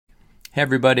Hey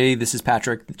everybody, this is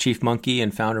Patrick, the Chief Monkey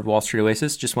and founder of Wall Street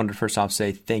Oasis. Just wanted to first off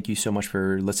say thank you so much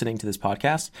for listening to this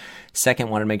podcast. Second,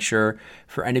 want to make sure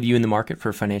for any of you in the market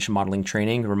for financial modeling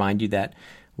training, remind you that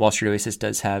Wall Street Oasis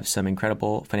does have some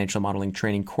incredible financial modeling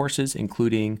training courses,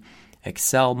 including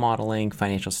Excel modeling,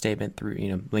 financial statement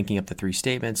through, linking up the three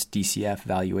statements, DCF,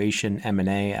 valuation,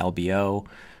 M&A, LBO,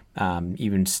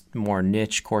 even more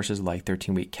niche courses like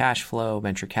 13-week cash flow,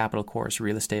 venture capital course,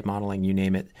 real estate modeling, you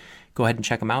name it. Go ahead and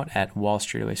check them out at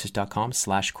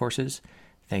wallstreetoasis.com/courses.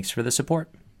 Thanks for the support.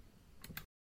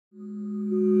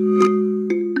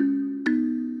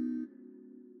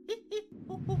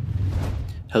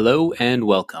 Hello and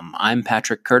welcome. I'm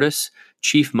Patrick Curtis,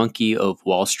 Chief Monkey of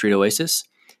Wall Street Oasis,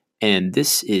 and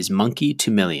this is Monkey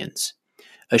to Millions,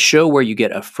 a show where you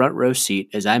get a front row seat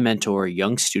as I mentor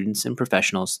young students and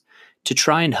professionals to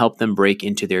try and help them break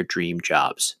into their dream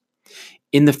jobs.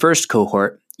 In the first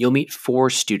cohort, you'll meet 4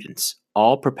 students,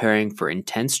 all preparing for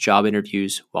intense job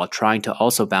interviews while trying to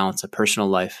also balance a personal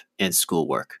life and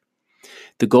schoolwork.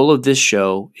 The goal of this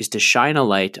show is to shine a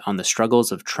light on the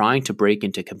struggles of trying to break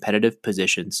into competitive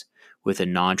positions with a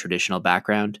non-traditional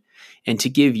background and to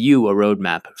give you a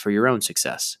roadmap for your own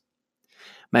success.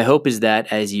 My hope is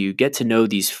that as you get to know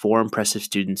these 4 impressive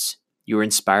students, you are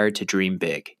inspired to dream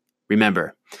big.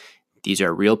 Remember, these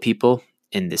are real people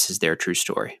and this is their true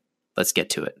story. Let's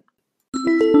get to it.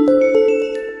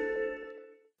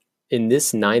 In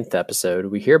this 9th episode,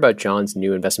 we hear about John's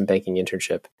new investment banking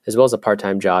internship, as well as a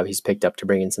part-time job he's picked up to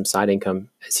bring in some side income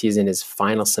as he's in his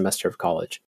final semester of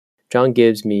college. John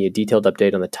gives me a detailed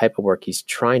update on the type of work he's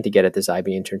trying to get at this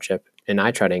IB internship, and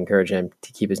I try to encourage him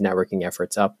to keep his networking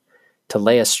efforts up, to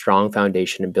lay a strong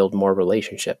foundation and build more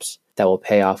relationships that will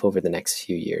pay off over the next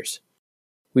few years.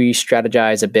 We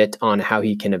strategize a bit on how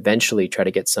he can eventually try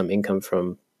to get some income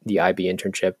from the IB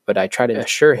internship, but I try to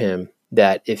assure him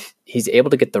that if he's able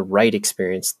to get the right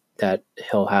experience, that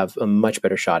he'll have a much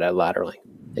better shot at lateraling.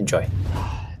 Enjoy.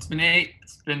 I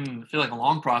feel like a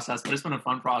long process, but it's been a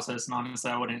fun process, and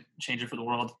honestly, I wouldn't change it for the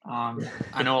world.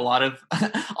 I know a lot of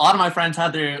my friends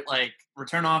had their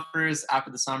return offers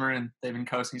after the summer, and they've been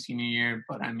coasting senior year.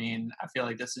 But I mean, I feel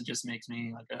like this just makes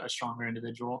me like a stronger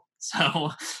individual,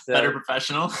 so better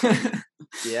professional.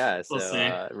 Yeah, We'll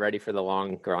see. Ready for the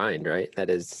long grind, right? That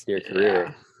is your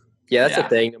career. Yeah, that's the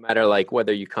thing. No matter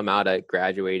whether you come out at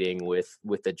graduating with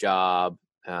a job,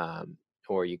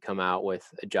 or you come out with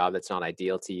a job that's not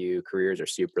ideal to you, careers are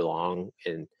super long,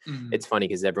 and it's funny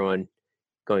because everyone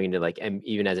going into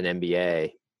even as an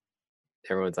MBA,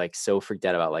 everyone's so freaked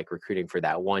out about recruiting for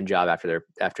that one job after their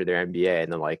MBA,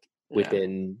 and then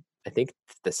within I think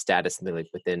the status something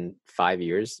within 5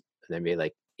 years, and then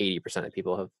 80% of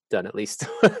people have done at least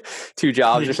 2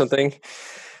 jobs or something.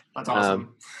 That's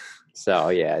awesome. So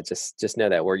yeah, just know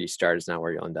that where you start is not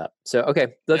where you'll end up. So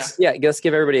okay, let's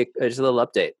give everybody just a little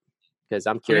update because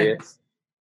I'm curious.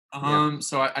 Okay.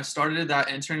 So I started that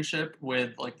internship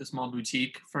with the small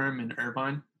boutique firm in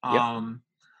Irvine.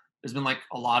 There's been a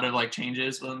lot of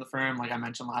changes within the firm, like I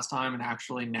mentioned last time, and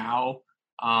actually now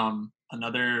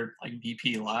another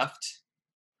VP left.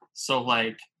 So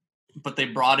but they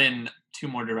brought in 2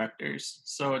 more directors.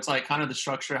 So it's kind of the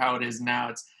structure how it is now.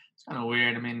 It's kind of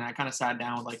weird. I mean, I kind of sat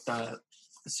down with the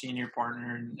senior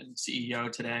partner and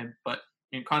CEO today, but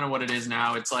I mean, kind of what it is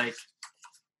now, it's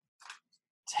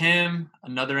him,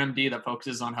 another MD that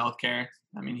focuses on healthcare.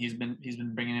 I mean, he's been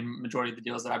bringing in majority of the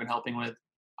deals that I've been helping with.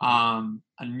 A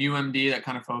new MD that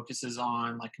kind of focuses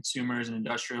on consumers and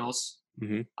industrials.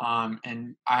 And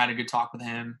I had a good talk with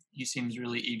him. He seems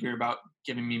really eager about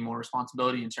giving me more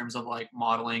responsibility in terms of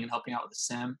modeling and helping out with the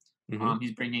sim.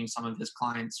 He's bringing some of his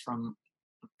clients from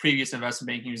the previous investment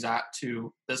banking he was at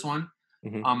to this one.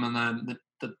 And then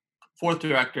the 4th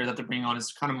director that they're bringing on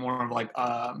is kind of more of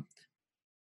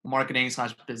marketing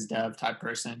 / biz dev type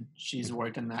person. She's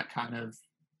worked in that kind of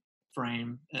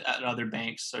frame at other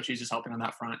banks, so she's just helping on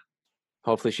that front.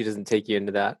 Hopefully she doesn't take you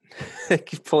into that.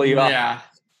 Pull you off.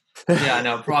 Yeah,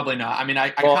 no, probably not. I mean, I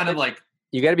kind of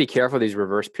you got to be careful of these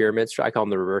reverse pyramids. I call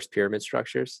them the reverse pyramid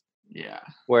structures. Yeah.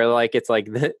 Where it's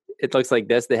it looks like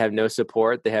this. They have no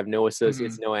support. They have no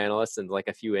associates, no analysts, and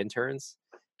a few interns.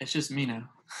 It's just me now.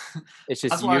 It's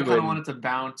just that's why I kind of wanted to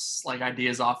bounce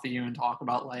ideas off of you and talk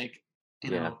about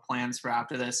plans for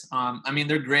after this. I mean,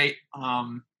 they're great. I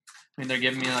mean, they're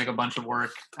giving me a bunch of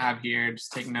work I have here,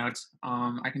 just taking notes.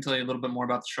 I can tell you a little bit more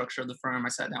about the structure of the firm. I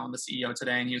sat down with the CEO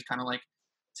today, and he was kind of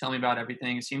telling me about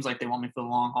everything. It seems like they want me for the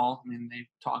long haul. I mean, they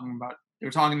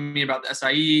were talking to me about the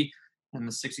SIE and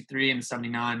the 63 and the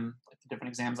 79, the different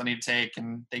exams I need to take,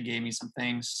 and they gave me some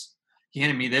things. He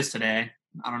handed me this today.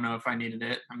 I don't know if I needed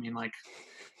it. I mean,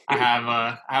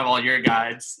 I have all your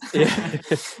guides. Yeah.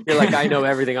 You're like, I know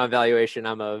everything on valuation.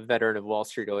 I'm a veteran of Wall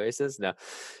Street Oasis. No.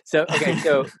 So, okay.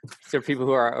 So people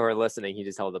who are listening, he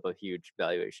just held up a huge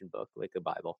valuation book, like a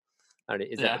Bible. I don't know,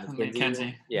 is that the McKinsey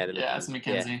one? Yeah. Yeah, it's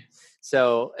McKinsey. Yeah.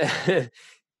 So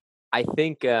I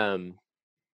think,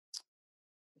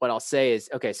 what I'll say is,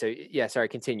 okay, so yeah, sorry,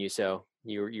 continue. So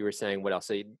you were saying what else?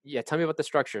 So yeah, tell me about the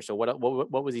structure. So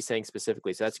what was he saying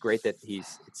specifically? So that's great that it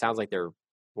sounds like they're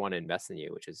want to invest in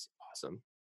you, which is awesome.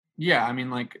 Yeah, I mean,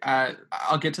 like,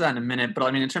 I'll get to that in a minute, but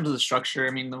I mean, in terms of the structure,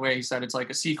 I mean, the way he said it's like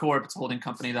a C corp, it's a holding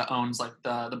company that owns like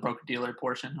the broker dealer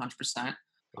portion, 100%. Okay.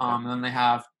 And then they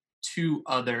have two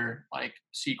other like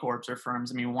C corps or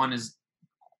firms. I mean, one is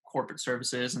corporate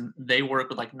services, and they work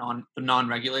with like the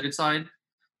non-regulated side.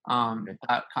 Okay.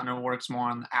 That kind of works more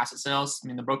on the asset sales. I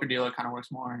mean, the broker dealer kind of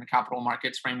works more in the capital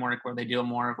markets framework where they deal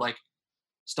more of like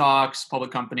stocks,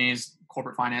 public companies,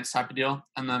 corporate finance type of deal.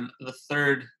 And then the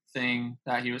third thing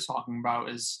that he was talking about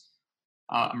is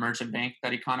a merchant bank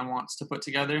that he kind of wants to put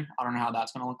together. I don't know how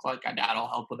that's going to look like. I doubt I'll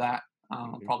help with that.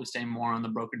 I'll probably stay more on the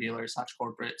broker dealer /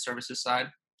 corporate services side.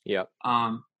 Yeah.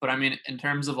 But I mean, in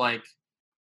terms of like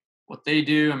what they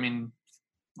do, I mean,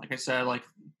 like I said, like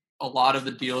a lot of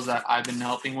the deals that I've been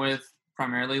helping with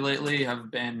primarily lately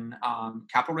have been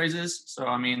capital raises. So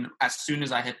I mean, as soon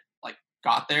as I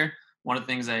got there, one of the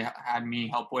things they had me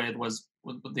help with was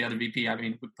with the other VP. I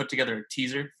mean, we put together a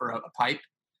teaser for a pipe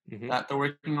that they're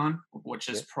working on, which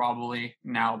is probably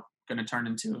now going to turn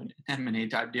into an M&A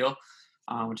type deal,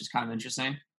 which is kind of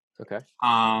interesting. Okay.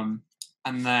 And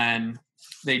then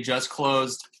they just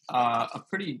closed a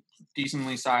pretty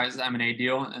decently sized M&A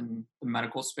deal in the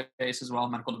medical space as well,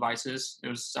 medical devices. It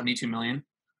was $72 million.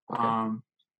 Okay.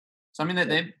 So I mean,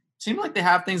 they seem like they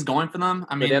have things going for them.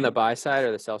 I mean, are they on the buy side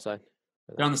or the sell side?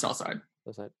 They're on the sell side.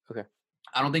 Sell side. Okay.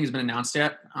 I don't think it's been announced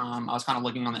yet. I was kind of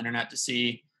looking on the internet to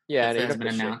see if it has been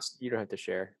announced. You don't have to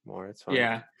share more. It's fine.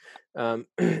 Yeah. I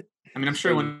mean, I'm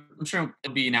sure it'll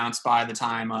be announced by the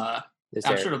time. I'm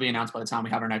sure it'll be announced by the time we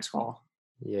have our next call.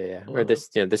 Yeah. Or this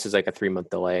is like a 3-month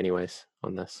delay, anyways,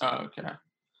 on this. Oh, okay.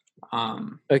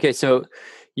 Okay, so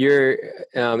you're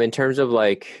in terms of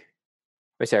like.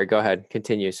 Wait, sorry. Go ahead.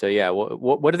 Continue. So yeah,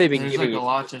 what have they been There's giving? There's like a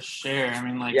lot to share. I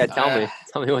mean, like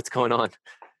tell me what's going on.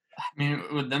 I mean,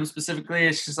 with them specifically,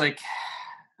 it's just like,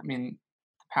 I mean,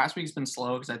 the past week's been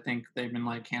slow because I think they've been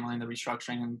like handling the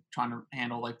restructuring and trying to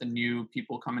handle like the new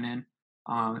people coming in.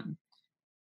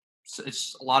 So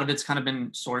it's a lot of it's kind of been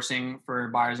sourcing for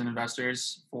buyers and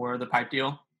investors for the pipe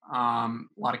deal. A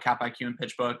lot of Cap IQ and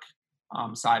PitchBook,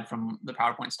 aside from the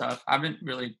PowerPoint stuff. I haven't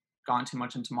really gone too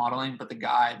much into modeling, but the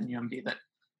guy in UMD that's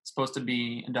supposed to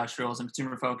be industrials and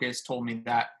consumer focused told me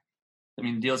that, I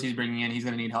mean, the deals he's bringing in, he's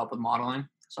going to need help with modeling.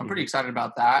 So I'm pretty excited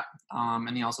about that.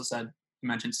 And he also said, he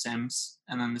mentioned Sims.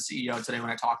 And then the CEO today, when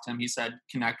I talked to him, he said,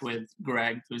 connect with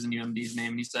Greg, who's in UMD's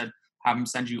name. And he said, have him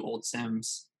send you old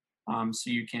Sims so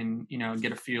you can,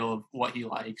 get a feel of what he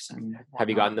likes. And have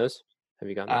you gotten those?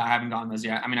 I haven't gotten those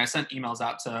yet. I mean, I sent emails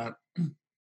out to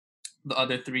the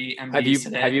other 3 MDs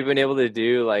today. Have you been able to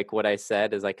do like what I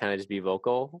said, is like kind of just be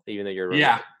vocal, even though you're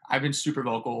Yeah, I've been super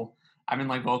vocal. I've been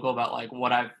like vocal about like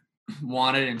what I've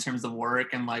wanted in terms of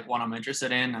work and like what I'm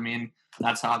interested in. I mean,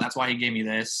 that's why he gave me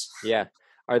this. Yeah.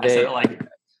 Are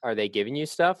they giving you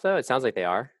stuff though? It sounds like they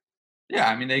are. Yeah,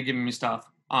 I mean, they're giving me stuff.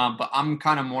 But I'm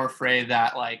kind of more afraid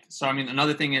that so I mean,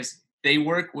 another thing is they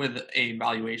work with a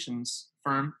valuations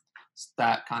firm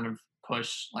that kind of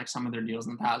push like some of their deals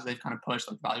in the past. They've kind of pushed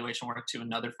like valuation work to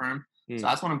another firm. So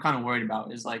that's what I'm kind of worried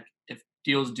about is like if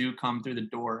deals do come through the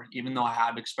door, even though I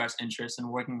have expressed interest in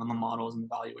working on the models and the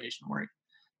valuation work,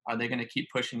 are they going to keep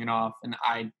pushing it off? And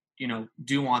I,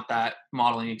 do want that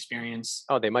modeling experience.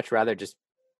 Oh, they much rather just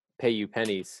pay you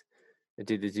pennies to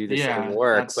do the same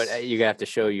work, but you have to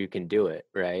show you can do it,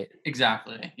 right?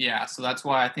 Exactly. Yeah. So that's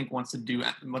why I think once a new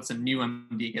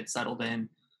MD gets settled in.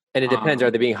 And it depends. Are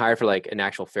they being hired for like an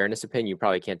actual fairness opinion? You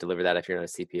probably can't deliver that if you're not a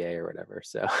CPA or whatever.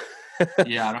 So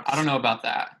yeah, I don't know about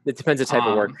that. It depends the type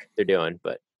of work they're doing,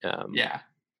 but yeah.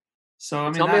 So I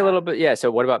mean, tell me a little bit. Yeah.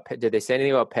 So what about? Did they say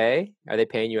anything about pay? Are they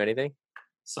paying you anything?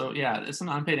 So yeah, it's an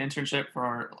unpaid internship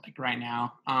for like right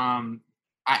now.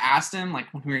 I asked him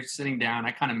like when we were sitting down,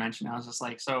 I kind of mentioned, I was just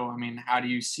like, so I mean, how do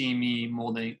you see me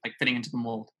molding, like fitting into the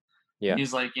mold? Yeah. And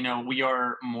he's like, we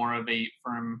are more of a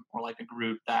firm or like a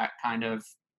group that kind of,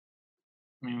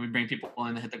 I mean, we bring people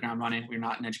in to hit the ground running. We're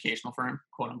not an educational firm,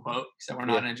 quote unquote. He said we're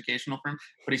not an educational firm,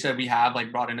 but he said we have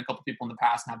like brought in a couple people in the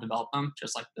past and have developed them,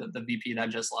 just like the VP that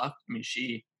just left. I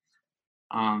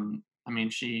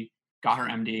mean, she got her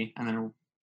MD, and then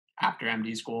after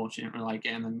MD school, she didn't really like it,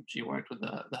 and then she worked with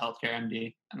the healthcare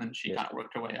MD, and then she kind of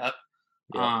worked her way up.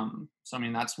 Yeah. So I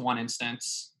mean, that's one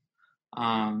instance.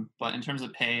 But in terms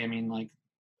of pay, I mean, like,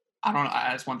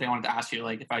 that's one thing I wanted to ask you.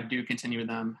 Like, if I do continue with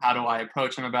them, how do I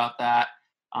approach them about that?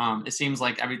 It seems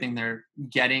like everything they're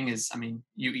getting is, I mean,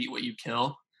 you eat what you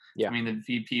kill. Yeah. I mean, the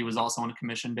VP was also on a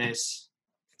commission base,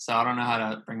 so I don't know how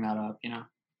to bring that up.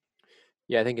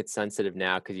 Yeah, I think it's sensitive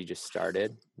now because you just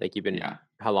started. Like you've been, Yeah.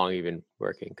 how long have you been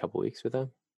working? A couple weeks with them?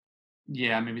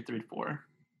 Yeah, maybe 3 to 4.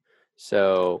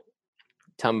 So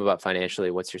tell me about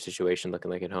financially. What's your situation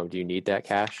looking like at home? Do you need that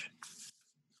cash?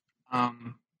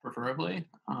 Preferably.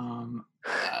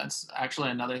 That's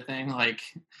actually another thing. Like,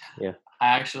 Yeah.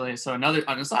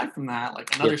 aside from that,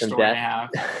 like another story I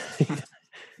have.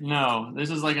 No,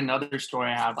 this is like another story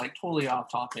I have, like totally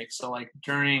off topic. So like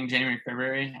during January,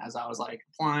 February, as I was like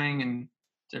applying and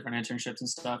different internships and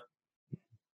stuff,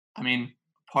 I mean,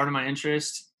 part of my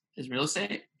interest is real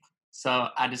estate. So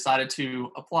I decided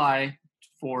to apply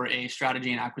for a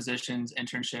strategy and acquisitions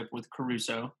internship with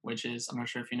Caruso, which is, I'm not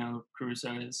sure if you know who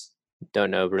Caruso is.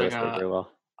 Don't know real Like estate very well.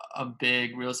 a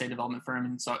big real estate development firm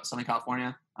in Southern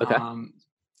California. Okay.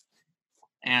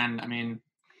 And I mean,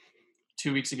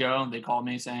 2 weeks ago, they called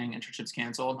me saying internship's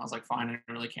canceled. I was like, fine, I don't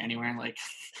really care anywhere. Like,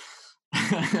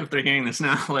 if they're getting this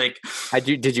now, like,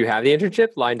 Did you have the internship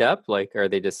lined up? Like, or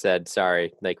they just said,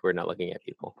 sorry, like we're not looking at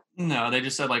people? no, they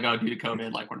just said like, oh, due to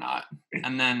COVID, like we're not.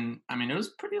 And then, I mean, it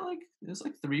was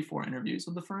 3-4 interviews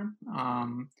with the firm.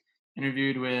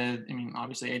 Interviewed with, I mean,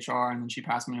 obviously HR, and then she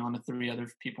passed me on to 3 other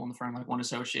people in the firm, like one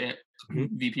associate,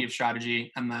 VP of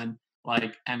strategy, and then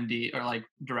like MD or like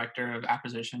director of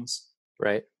acquisitions.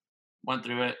 Right. Went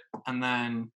through it, and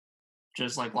then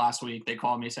just like last week, they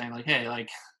called me saying like, hey, like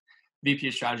VP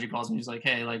of strategy calls me. He's like,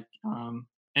 hey, like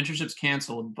internship's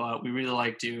canceled, but we'd really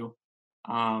like it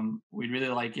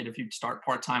if you'd start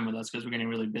part-time with us because we're getting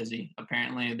really busy.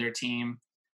 Apparently their team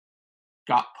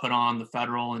got put on the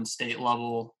federal and state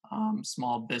level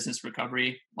small business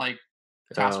recovery like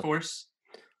task force.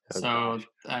 So gosh.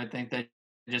 I think they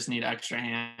just need extra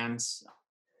hands.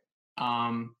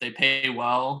 They pay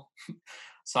well.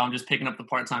 So I'm just picking up the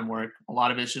part-time work. A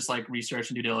lot of it's just like research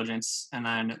and due diligence, and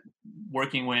then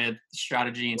working with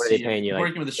strategy and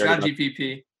working with the strategy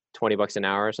VP. $20 an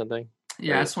hour or something?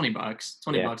 Yeah, it's $20.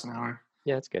 $20 an hour.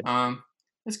 Yeah, it's good.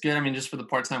 It's good. I mean, just for the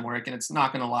part-time work, and it's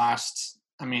not going to last.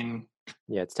 I mean,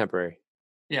 yeah, it's temporary.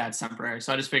 Yeah, it's temporary.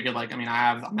 So I just figured, like, I mean,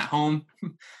 I'm at home.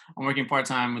 I'm working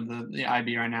part-time with the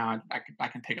IB right now. I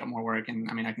can pick up more work, and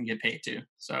I mean, I can get paid too.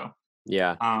 So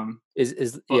yeah.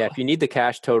 If you need the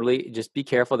cash, totally just be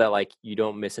careful that like you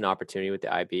don't miss an opportunity with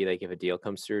the IB. Like if a deal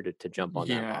comes through to jump on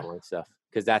that modeling stuff.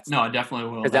 Cause I definitely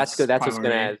will. Because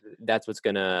that's what's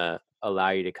gonna allow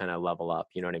you to kind of level up.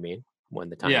 You know what I mean?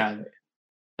 When the time. Yeah.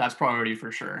 That's priority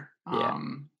for sure. Yeah.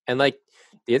 And like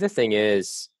the other thing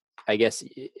is, I guess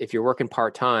if you're working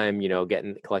part-time, you know,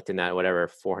 collecting that, whatever,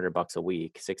 $400 a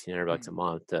week, $1,600 a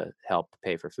month to help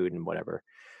pay for food and whatever.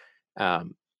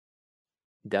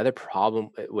 The other problem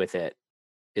with it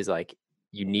is like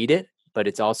you need it, but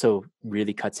it's also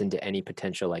really cuts into any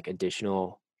potential like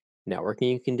additional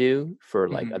networking you can do for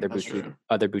like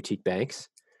other boutique banks.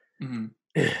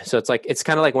 So it's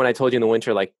kind of like when I told you in the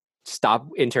winter, like stop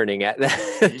interning at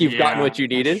that. You've gotten what you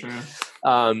needed.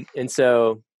 And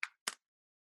so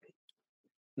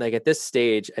like at this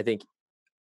stage, I think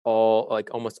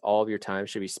almost all of your time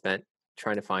should be spent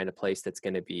trying to find a place that's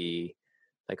going to be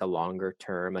like a longer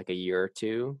term, like a year or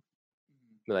two,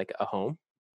 like a home.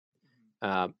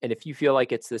 And if you feel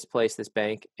like it's this place, this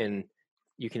bank, and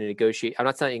you can negotiate, I'm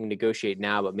not saying you can negotiate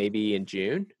now, but maybe in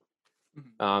June,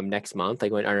 next month,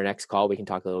 like on our next call, we can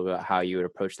talk a little bit about how you would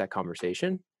approach that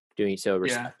conversation, doing so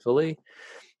respectfully.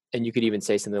 And you could even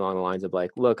say something along the lines of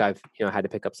like, look, I've, had to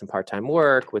pick up some part-time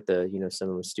work with the, some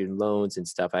of the student loans and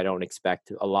stuff. I don't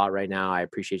expect a lot right now. I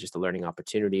appreciate just a learning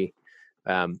opportunity.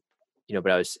 But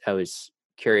I was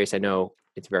curious. I know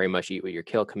it's very much eat what you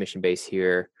kill commission base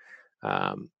here.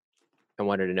 I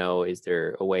wanted to know, is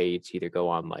there a way to either go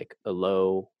on like a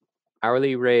low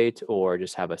hourly rate or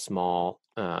just have a small,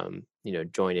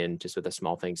 join in just with a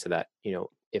small thing so that,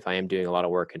 if I am doing a lot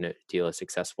of work and a deal is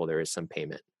successful, there is some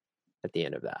payment at the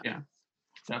end of that. Yeah,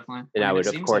 definitely. And I would,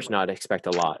 of course, not expect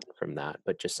a lot from that,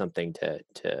 but just something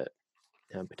to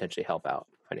potentially help out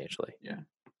financially. Yeah.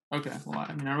 Okay. Well,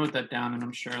 I mean, I wrote that down, and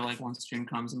I'm sure like once June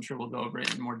comes, I'm sure we'll go over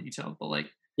it in more detail. But like,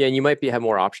 yeah, and you might have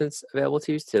more options available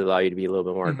to you to allow you to be a little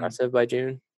bit more aggressive by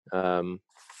June. Talk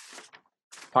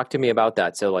to me about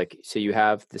that. So you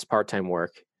have this part-time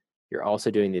work. You're also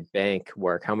doing the bank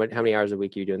work. How many hours a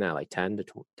week are you doing that? Like 10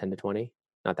 to 20?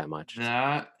 Not that much.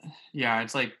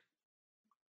 It's like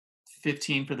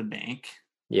 15 for the bank.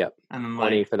 Yep. And then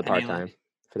 20 for the part-time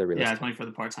for the real estate. Yeah, 20 for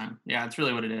the part-time. Yeah, that's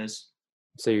really what it is.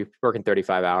 So you're working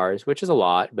 35 hours, which is a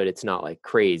lot, but it's not like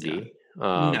crazy. No,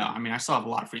 I mean, I still have a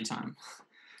lot of free time.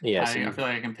 Yeah. I feel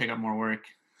like I can pick up more work.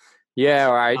 Yeah.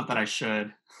 Or Not that I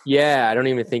should. yeah, I don't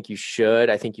even think you should.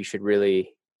 I think you should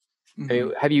really, I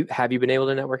mean, have you been able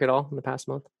to network at all in the past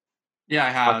month? Yeah,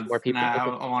 I Talk to have. more And people?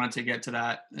 Okay. I wanted to get to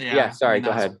that. Yeah. Yeah. I Sorry. mean, Go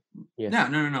that was, ahead. Yeah.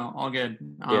 no. All good.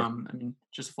 Yeah. I mean,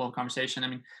 just a full conversation. I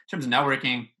mean, in terms of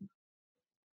networking,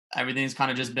 everything's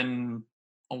kind of just been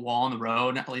a wall in the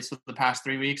road, at least with the past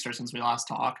 3 weeks or since we last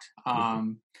talked.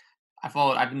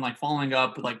 I've been like following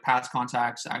up with like past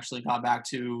contacts. I actually got back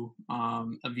to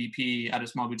a VP at a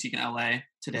small boutique in LA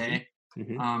today.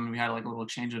 We had like a little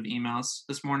exchange of emails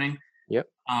this morning. Yep.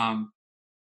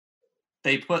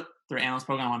 They put their analyst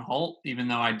program on hold, even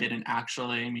though I didn't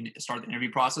actually, start the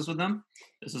interview process with them.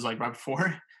 This was like right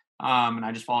before. And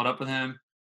I just followed up with him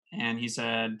and he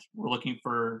said, we're looking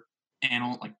for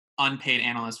unpaid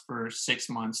analysts for 6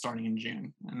 months starting in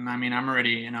June. And I mean, I'm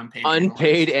already an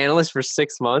unpaid analyst for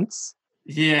 6 months.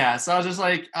 Yeah. So I was just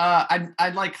like,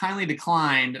 I'd like kindly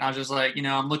declined. And I was just like,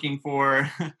 I'm looking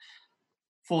for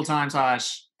full-time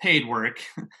 / paid work.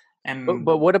 And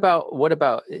but what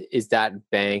about is that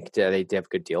bank? Do they have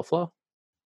good deal flow?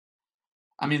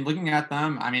 I mean, looking at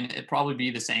them, it'd probably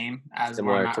be the same as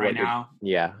where I'm at right now.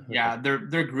 Yeah. Yeah.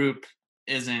 Their group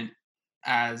isn't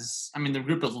their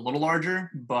group is a little larger,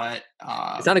 but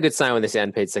it's not a good sign when they say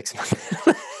unpaid 6 months.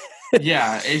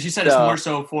 Yeah. As you said, it's more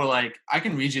so for like, I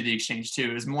can read you the exchange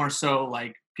too. It's more so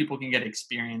like people can get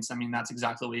experience. I mean, that's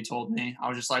exactly what he told me. I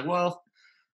was just like, well,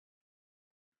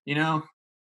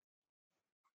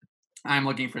 I'm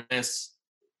looking for this,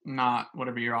 not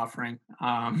whatever you're offering.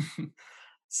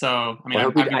 So I mean,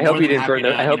 I hope you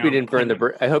didn't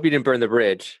burn the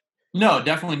bridge. No,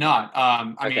 definitely not.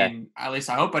 At least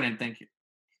I hope I didn't think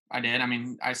I did. I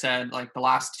mean, I said like the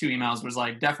last 2 emails was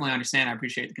like, definitely understand. I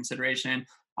appreciate the consideration.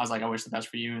 I was like, I wish the best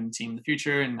for you and the team in the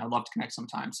future, and I'd love to connect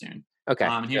sometime soon. Okay.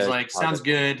 And he was like, sounds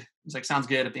good. He's like, sounds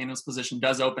good. If the analyst position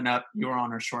does open up, you are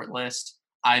on our short list.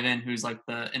 Ivan, who's like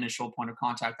the initial point of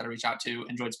contact that I reach out to,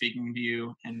 enjoyed speaking to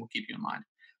you, and we'll keep you in mind.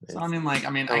 So I can't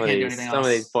do anything else. Some of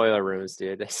these boiler rooms,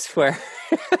 dude. I swear.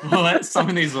 Some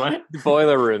of these what?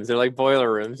 Boiler rooms. They're like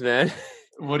boiler rooms, man.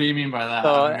 What do you mean by that?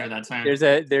 I haven't heard that term.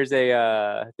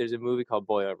 There's a movie called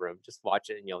Boiler Room. Just watch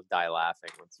it and you'll die laughing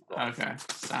once you watch. Okay,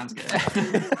 sounds good.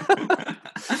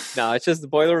 No, it's just the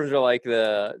boiler rooms are like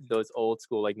those old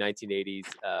school like 1980s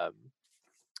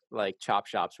like chop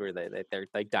shops where they're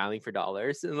like dialing for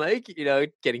dollars and like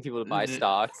getting people to buy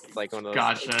stocks. It's like one of those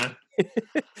gotcha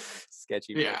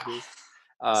sketchy movies.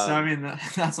 So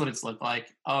that's what it's looked like.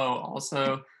 Oh,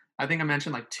 also I think I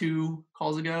mentioned like 2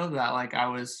 calls ago that like I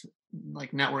was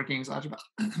like networking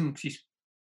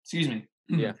 / excuse me.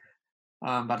 Yeah.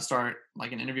 About to start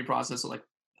like an interview process with like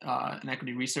an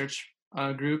equity research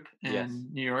group in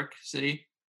New York City,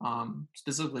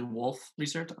 specifically Wolf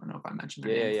Research. I don't know if I mentioned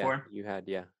their name before. You had,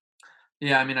 Yeah,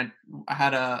 I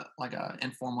had a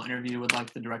informal interview with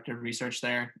like the director of research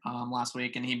there last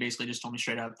week, and he basically just told me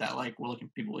straight up that like we're looking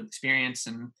for people with experience,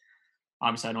 and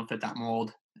obviously I don't fit that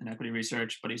mold in equity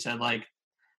research, but he said like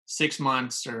 6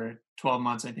 months or 12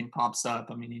 months anything pops up.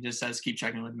 He just says keep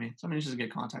checking with me. So it's just a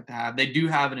good contact to have. They do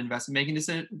have an investment banking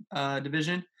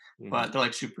division, but they're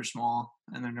like super small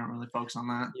and they don't really focus on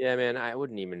that. Yeah, man, I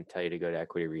wouldn't even tell you to go to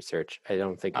equity research. I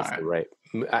don't think it's the right.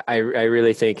 I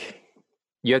really think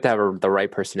you have to have the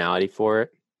right personality for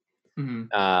it.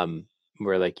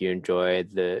 Where like you enjoy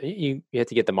you have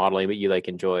to get the modeling, but you like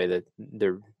enjoy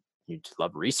you just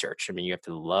love research. You have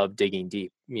to love digging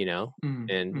deep,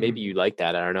 and maybe you like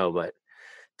that. I don't know, but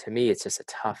to me, it's just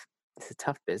it's a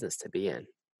tough business to be in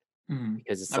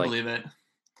because it's I believe it.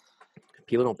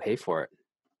 People don't pay for it.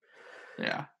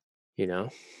 Yeah.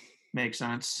 Makes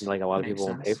sense. Like a lot of people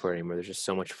won't pay for it anymore. There's just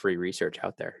so much free research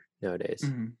out there nowadays.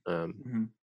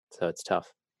 So it's tough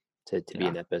to be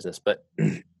in that business. But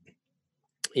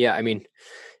yeah,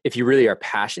 if you really are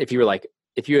passionate, if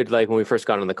you had like when we first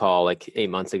got on the call like 8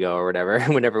 months ago or whatever,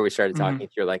 whenever we started talking,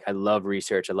 if you're like, I love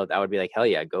research, I would be like, hell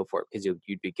yeah, go for it because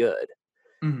you'd be good.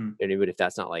 But if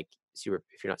that's not like if you're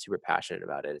not super passionate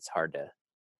about it, it's hard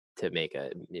to make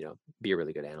be a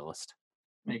really good analyst.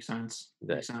 Makes sense.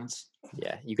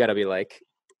 Yeah, you got to be like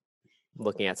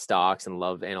looking at stocks and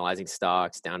love analyzing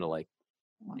stocks down to like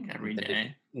every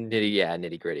day.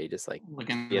 Nitty gritty, just like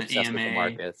looking be at obsessed EMA, with the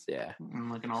markets. Yeah,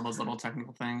 and looking at all those little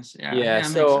technical things. Yeah.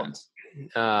 So, makes sense.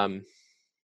 I'm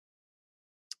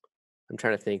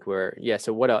trying to think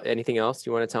so what else? Anything else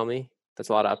you want to tell me? That's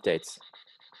a lot of updates.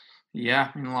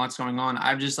 Yeah, a lot's going on.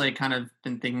 I've just like kind of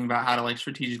been thinking about how to like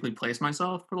strategically place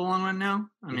myself for the long run now.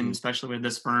 Especially with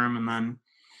this firm, and then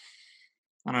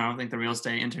I don't know. I think the real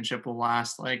estate internship will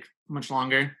last like much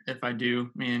longer if I do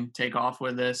take off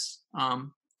with this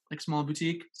like small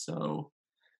boutique. So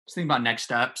just think about next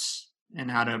steps and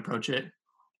how to approach it.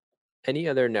 Any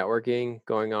other networking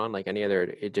going on? Like any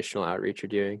other additional outreach you're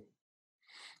doing?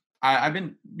 I've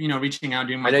been, reaching out,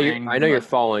 doing my I know thing. you're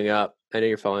following up. But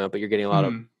you're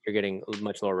getting you're getting a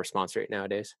much lower response rate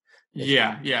nowadays.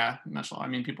 Yeah, much lower.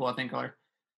 People I think are.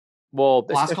 Well,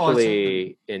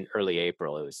 especially in early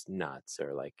April, it was nuts,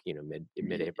 or like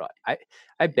mid-April.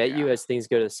 I bet you as things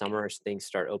go to the summer, as things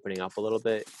start opening up a little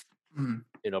bit,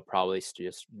 it'll probably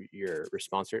just your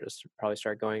response rate will probably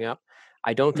start going up.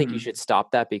 I don't think you should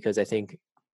stop that, because I think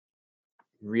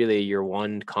really your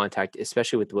one contact,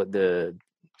 especially with what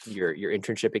your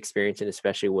internship experience, and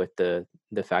especially with the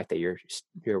fact that you're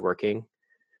working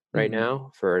right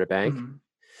now for a bank,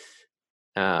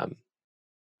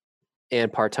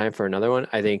 and part-time for another one.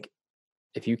 I think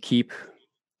if you keep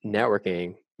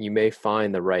networking, you may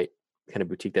find the right kind of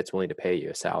boutique that's willing to pay you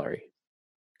a salary.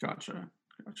 Gotcha.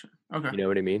 Okay. You know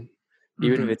what I mean?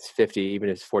 Even if it's 50, even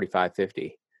if it's 45,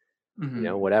 50,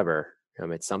 whatever,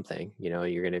 it's something, you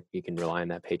can rely on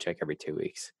that paycheck every 2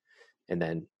 weeks, and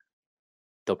then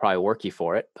they'll probably work you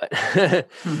for it, but I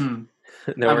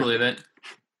believe it.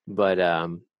 But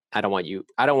I don't want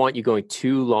you going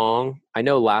too long. I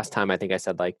know last time I think I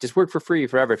said like just work for free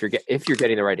forever if you're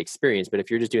getting the right experience. But if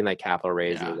you're just doing like capital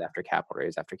raises after capital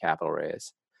raise after capital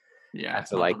raise,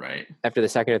 after like right. after the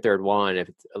second or third one, if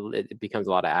it becomes a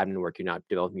lot of admin work, you're not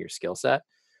developing your skill set.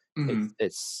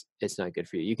 It's not good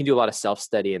for you. You can do a lot of self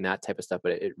study and that type of stuff,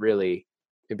 but it'd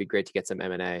be great to get some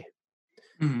M&A,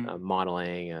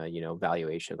 modeling,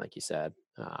 valuation, like you said,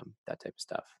 that type of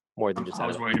stuff. More than just I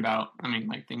was worried about.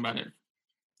 Think about it.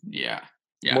 Yeah.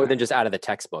 More than just out of the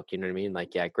textbook, you know what I mean?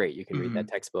 Like, yeah, great. You can read that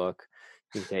textbook.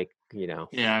 You can take,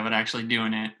 Yeah, but actually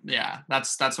doing it. Yeah.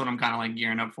 That's what I'm kind of like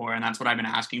gearing up for. And that's what I've been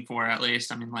asking for, at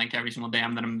least. Like every single day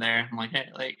I'm there. I'm like, hey,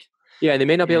 like. Yeah. And they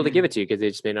may not be able to give it to you because they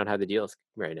just may not have the deals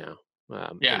right now.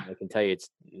 Yeah. I can tell you it's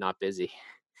not busy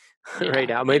right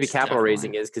now. Maybe capital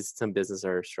raising is because some businesses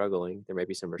are struggling. There may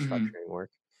be some restructuring work.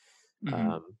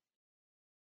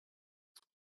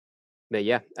 But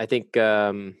yeah, I think,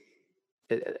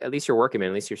 at least you're working,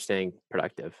 man. At least you're staying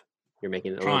productive. You're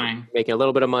making a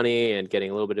little bit of money and getting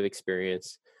a little bit of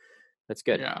experience. That's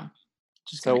good. Yeah.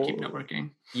 Just gotta keep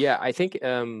networking. Yeah, I think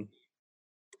in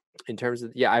terms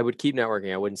of I would keep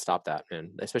networking. I wouldn't stop that,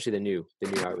 man. Especially the new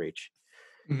outreach,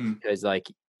 because like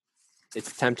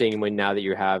it's tempting now that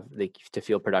you have to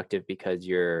feel productive because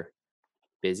you're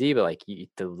busy, but like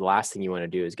the last thing you want to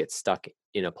do is get stuck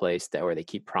in a place where they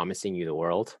keep promising you the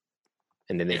world.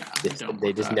 And then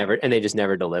they just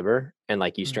never deliver. And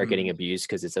like you start getting abused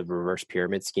because it's a reverse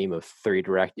pyramid scheme of 3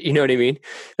 direct, you know what I mean?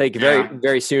 Like very,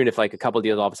 very soon, if like a couple of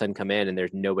deals all of a sudden come in and there's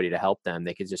nobody to help them,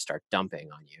 they could just start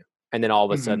dumping on you. And then all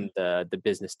of a sudden the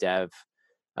business dev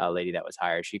lady that was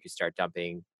hired, she could start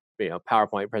dumping,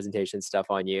 PowerPoint presentation stuff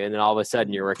on you. And then all of a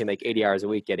sudden you're working like 80 hours a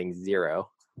week, getting 0.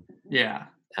 Yeah.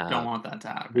 Don't want that to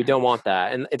happen. We don't want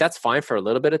that. And that's fine for a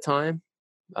little bit of time.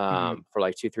 For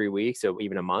like 2-3 weeks or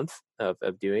even a month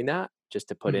of doing that, just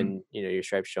to put in, your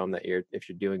stripes, show them that if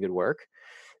you're doing good work.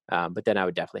 But then I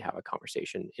would definitely have a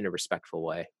conversation in a respectful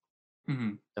way.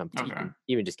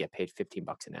 Even just get paid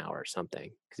 $15 an hour or something.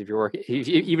 Because if you're working,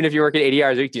 even if you're working 80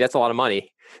 hours a week, dude, that's a lot of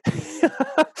money.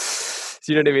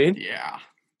 So, you know what I mean?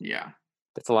 Yeah.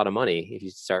 That's a lot of money if you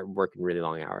start working really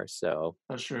long hours. So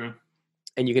that's true.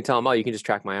 And you can tell them, you can just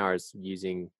track my hours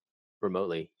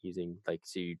remotely using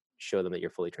so you show them that you're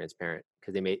fully transparent,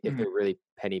 because they may, if they're really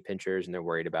penny pinchers and they're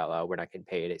worried about, we're not getting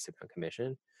paid a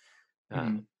commission. You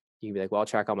can be like, well, I'll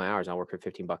track all my hours. I'll work for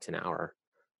 $15 an hour.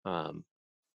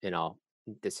 And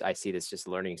I see this just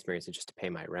learning experience and just to pay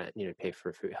my rent, pay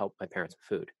for food, help my parents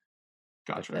with food.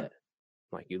 Gotcha.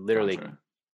 Like you literally,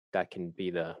 that can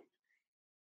be the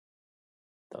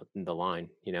line,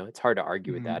 it's hard to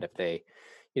argue with that. If they,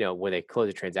 when they close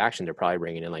a transaction, they're probably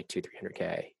bringing in like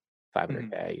 200-300K,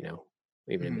 500K,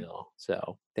 even in the middle.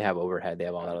 So they have overhead, they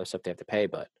have all that other stuff they have to pay,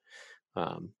 but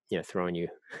throwing you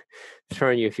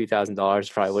a few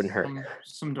 $1,000s probably wouldn't hurt.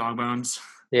 Some dog bones.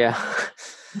 Yeah.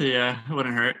 Yeah, it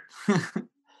wouldn't hurt.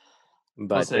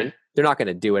 But they're not going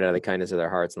to do it out of the kindness of their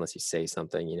hearts unless you say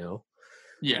something,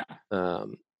 Yeah.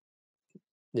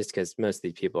 Just because most of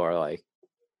these people are like,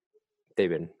 they've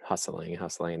been hustling,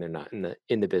 and they're not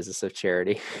in the business of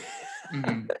charity.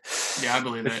 Yeah, I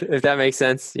believe it. If that makes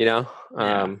sense,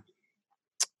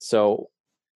 So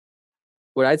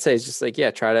what I'd say is just I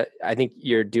think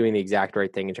you're doing the exact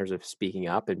right thing in terms of speaking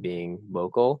up and being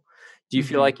vocal. Do you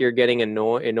feel like you're getting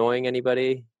annoying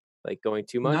anybody, like going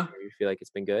too much? No. Or you feel like it's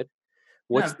been good?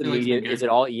 What's I the feel like it's been medium? Is good. it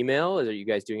all email? Are you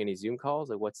guys doing any Zoom calls?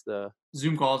 Like, what's the?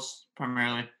 Zoom calls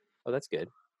primarily. Oh, that's good.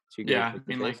 So you go Yeah, face I to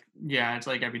mean, face. like, yeah, it's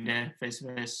like every day, face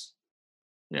to face.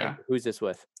 And Yeah. who's this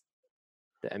with?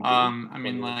 The MD? I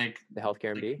mean, The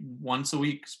healthcare like MD? once a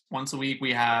week. Once a week,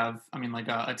 we have, I mean, like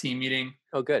a team meeting,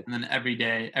 Oh, good. and then every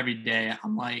day,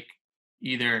 I'm like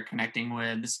either connecting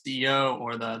with the CEO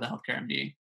or the healthcare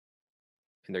MD.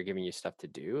 And they're giving you stuff to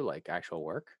do, like actual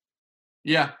work,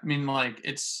 Yeah, I mean, like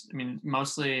I mean,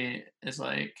 mostly it's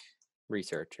like,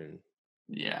 research, and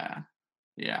yeah,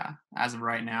 yeah. As of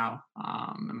right now,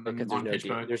 because I'm on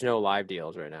PitchBook. there's no live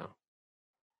deals right now.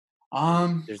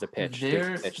 There's a pitch. There's a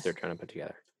There, pitch they're trying to put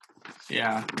together.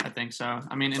 yeah, I think so.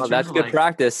 I mean, in Well, terms that's of good like,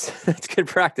 practice. That's good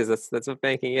practice. That's what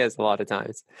banking is a lot of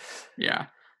times. yeah,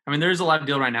 I mean, there's a live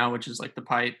deal right now, which is like the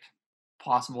pipe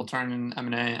possible turn in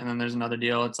M&A, and then there's another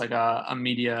deal. It's like a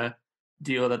media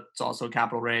deal that's also a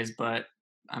capital raise, but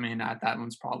I mean, that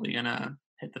one's probably gonna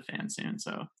hit the fan soon.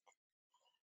 So,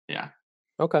 yeah,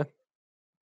 Okay.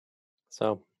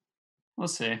 So, we'll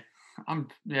see. I'm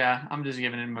just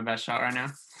giving it my best shot right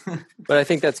now. but I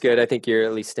think that's good. I think you're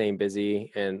at least staying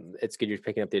busy, and it's good you're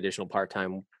picking up the additional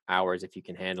part-time hours if you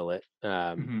can handle it.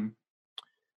 hmm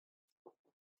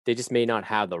They just may not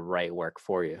have the right work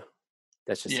for you.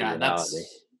 That's just the Yeah,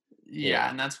 reality.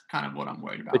 and that's kind of what I'm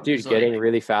worried But about. dude, Is like, getting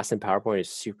really fast in PowerPoint is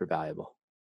super valuable.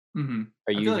 Are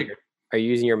I you feel using like are you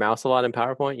using your mouse a lot in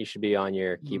PowerPoint? You should be on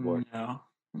your keyboard. no,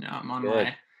 I'm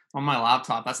Good. on my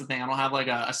laptop. That's the thing. I don't have like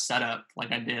a setup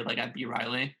like I did like at B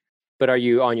Riley. But are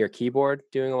you on your keyboard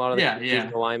doing a lot of the Yeah, keys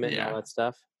and yeah, alignment and all yeah, that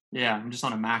stuff? yeah. I'm just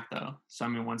on a Mac though, so I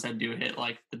mean, once I do hit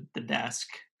like the desk,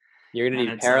 You're gonna and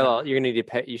need it's parallel. You're gonna need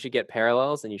you should get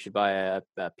parallels, and you should buy a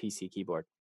PC keyboard.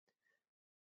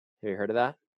 Have you heard of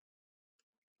that?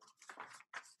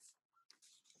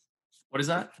 what is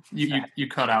that? You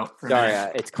cut out for a Sorry,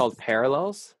 minute. it's called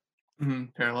Parallels.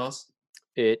 Parallels.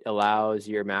 It allows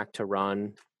your Mac to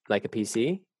run like a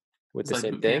PC with It's the like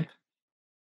same boot thing. camp.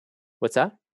 What's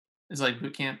that? It's like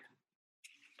boot camp.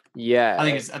 Yeah, I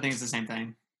think it's the same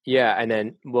thing. yeah, and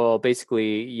then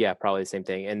basically, yeah, probably the same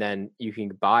thing. And then you can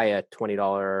buy a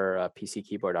 $20 PC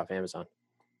keyboard off Amazon,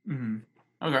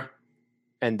 Okay.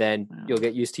 and then you'll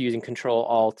get used to using Control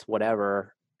Alt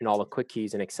whatever and all the quick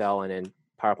keys in Excel and in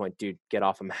PowerPoint. Dude, get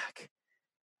off a Mac.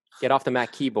 Get off the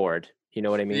Mac keyboard. You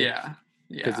know what I mean? Yeah.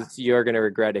 Because you're gonna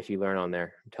regret if you learn on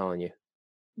there. I'm telling you.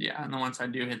 Yeah, and then once I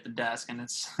do hit the desk, and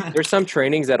it's There's some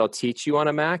trainings that'll teach you on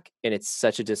a Mac, and it's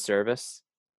such a disservice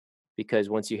because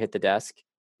once you hit the desk,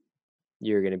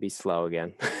 you're gonna be slow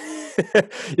again.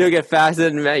 You'll get faster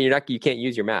than Mac. You can't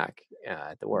use your Mac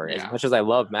at the work. As much as I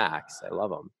love Macs, I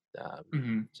love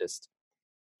them. Just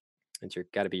it's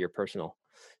got to be your personal.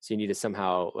 So you need to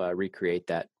somehow recreate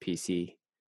that PC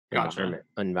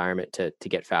environment to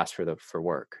get fast for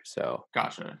work. So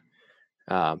gotcha.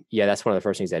 Yeah, that's one of the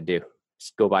first things I do.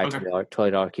 Just go buy a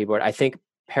 $20 keyboard. I think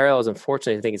Parallels,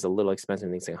 unfortunately, I think it's a little expensive.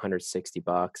 I think it's like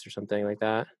 $160 or something like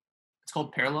that. It's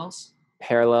called Parallels?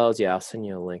 Parallels, yeah, I'll send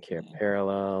you a link here.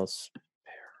 Parallels,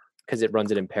 because it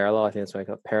runs it in parallel. I think that's what I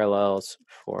call it. Parallels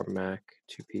for Mac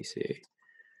to PC.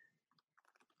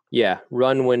 Yeah,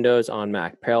 run Windows on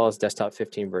Mac. Parallels Desktop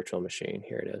 15 virtual machine.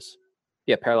 Here it is.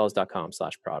 Yeah,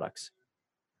 parallels.com/products.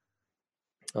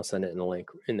 I'll send it in the link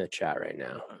in the chat right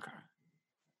now. Okay.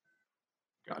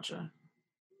 Gotcha.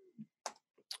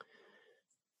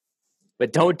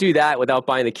 But don't do that without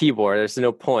buying the keyboard. There's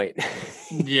no point.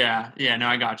 Yeah, no,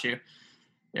 I got you.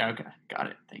 Yeah, okay. Got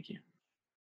it. Thank you.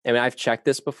 I mean, I've checked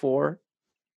this before.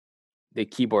 The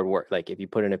keyboard works. Like if you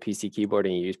put in a PC keyboard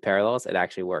and you use Parallels, it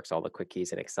actually works. All the quick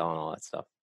keys in Excel and all that stuff.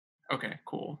 Okay,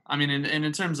 cool. I mean,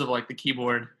 in terms of like the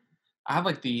keyboard, I have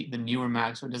like the newer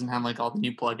Mac, so it doesn't have like all the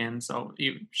new plugins. So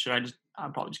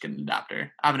I'll probably just get an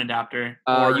adapter. I have an adapter.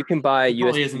 Or you can buy it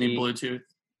probably USB. isn't any Bluetooth.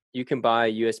 You can buy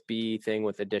a USB thing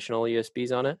with additional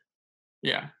USBs on it.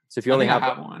 Yeah. So if you only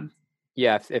have one.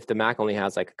 Yeah, if the Mac only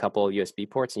has like a couple of USB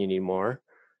ports and you need more,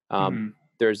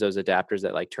 there's those adapters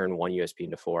that like turn one USB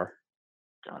into 4.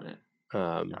 Got it.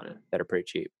 That are pretty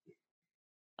cheap.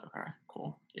 Okay,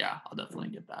 cool. Yeah, I'll definitely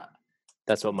get that.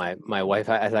 That's what my wife,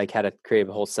 I like had to create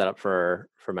a whole setup for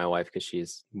my wife because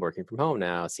she's working from home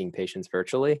now, seeing patients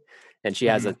virtually, and she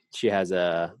has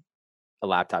a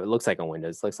laptop. It looks like a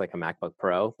Windows, it looks like a MacBook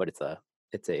Pro, but it's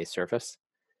a Surface.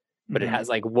 But it has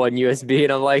like one USB,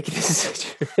 and I'm like,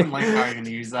 I'm like, how are you gonna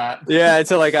use that? Yeah, and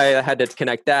so like I had to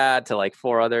connect that to like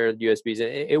 4 other USBs.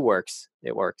 It works.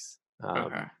 It works.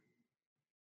 Okay.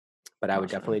 But I would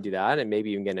definitely do that, and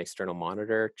maybe even get an external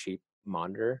monitor, cheap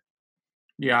monitor.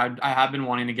 Yeah, I have been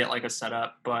wanting to get like a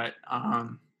setup, but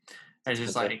it's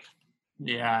just like,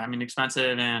 yeah, I mean,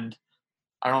 expensive, and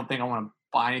I don't think I want to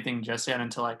buy anything just yet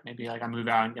until like maybe like I move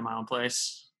out and get my own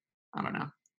place. I don't know.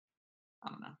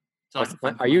 So I can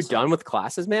fend for Are you myself. done with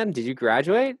classes, man? Did you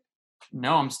graduate?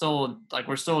 No, I'm still like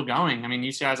we're still going. I mean,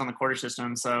 UCI is on the quarter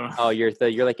system, so Oh, you're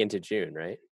like into June,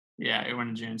 right? yeah, it went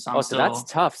in June. So Oh, I'm so that's still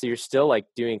tough. So you're still like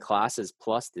doing classes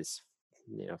plus this,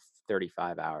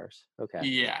 35 hours. Okay.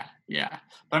 yeah.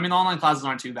 But I mean, the online classes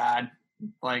aren't too bad.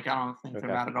 Like I don't think they're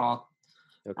Okay. bad at all.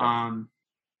 Okay. Um,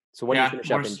 So when do you yeah,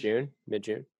 finish up in June?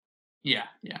 Mid-June? yeah,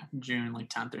 June like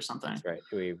 10th or something. That's right.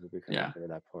 We kind Yeah, of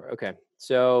covered that before. Okay.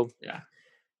 So yeah.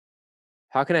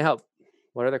 how can I help?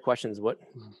 What other questions? What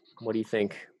do you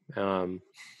think?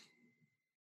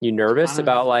 You nervous Kind of.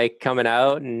 about like coming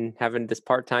out and having this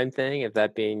part-time thing? If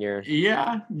that being your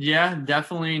Yeah,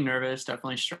 definitely nervous,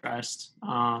 definitely stressed.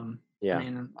 I yeah.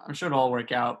 mean, I'm sure it'll all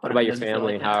work out, What but I about mean, it your doesn't feel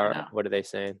family? like it right now. What are they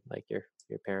saying? Like your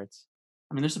parents?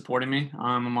 I mean, they're supporting me.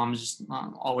 My mom's just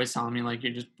always telling me like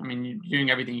I mean, you're doing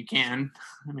everything you can.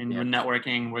 I mean, Yeah. with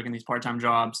networking, working these part-time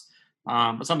jobs,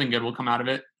 but something good will come out of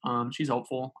it. She's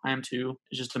hopeful. I am too.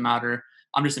 It's just a matter.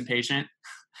 I'm just impatient,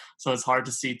 so it's hard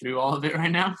to see through all of it right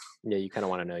now. Yeah, you kind of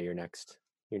want to know your next.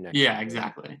 Yeah, Move.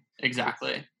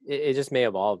 exactly. It just may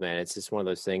evolve, man. It's just one of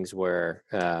those things where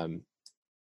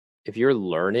if you're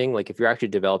learning, like if you're actually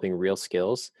developing real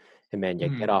skills, and man,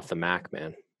 get Mhm. off the Mac,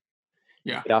 man.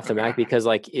 Yeah. Get off the Okay. Mac because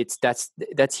like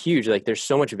that's huge. Like there's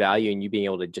so much value in you being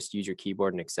able to just use your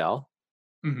keyboard and Excel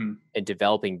Mm-hmm. and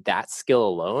developing that skill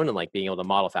alone and like being able to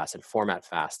model fast and format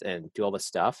fast and do all this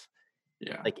stuff.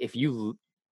 Yeah. Like if you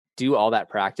do all that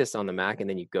practice on the Mac and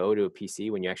then you go to a PC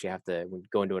when you actually have to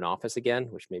go into an office again,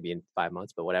 which may be in 5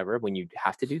 months, but whatever, when you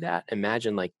have to do that,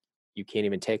 imagine like you can't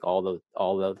even take all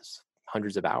those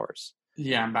hundreds of hours.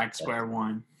 Yeah, I'm back to square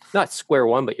one. Not square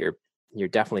one, but you're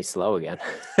definitely slow again.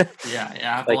 Yeah, I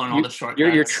have to Like learn all the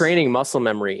shortcuts. you're training muscle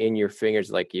memory in your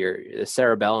fingers. Like the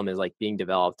cerebellum is like being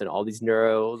developed and all these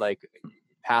neuro like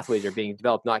pathways are being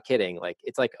developed. Not kidding. Like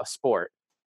it's like a sport.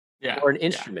 Yeah. Or an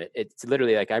instrument. It's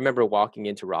literally like I remember walking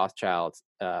into Rothschild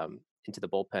into the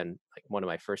bullpen like one of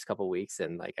my first couple of weeks,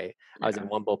 and like I was in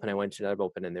one bullpen, I went to another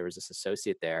bullpen, and there was this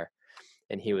associate there,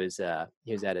 and he was at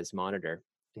his monitor,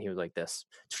 and he was like this,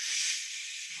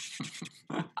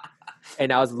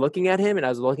 and I was looking at him, and I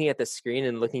was looking at the screen,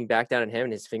 and looking back down at him,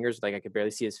 and his fingers, like I could barely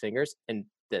see his fingers, and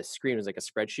the screen was like a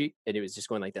spreadsheet, and it was just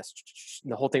going like this,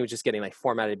 and the whole thing was just getting like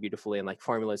formatted beautifully, and like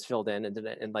formulas filled in,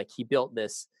 and like he built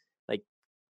this like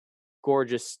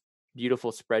gorgeous,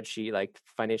 beautiful spreadsheet, like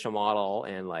financial model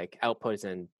and like outputs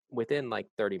and within like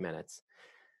 30 minutes.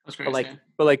 That's crazy.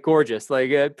 But like gorgeous,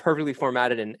 like perfectly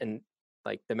formatted and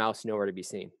like the mouse nowhere to be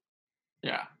seen.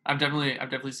 Yeah, I've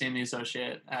definitely seen the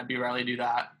associate at B. Riley do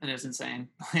that, and it's insane.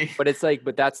 But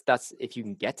that's if you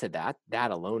can get to that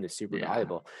alone is super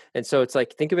valuable. And so it's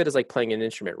like think of it as like playing an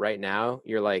instrument. Right now,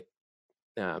 you're like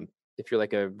if you're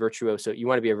like a virtuoso, you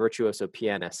want to be a virtuoso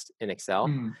pianist in Excel.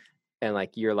 Mm-hmm. And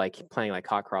like you're like playing like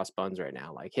hot cross buns right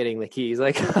now, like hitting the keys,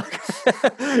 like you know what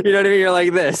I mean? You're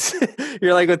like this.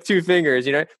 You're like with two fingers,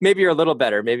 you know. Maybe you're a little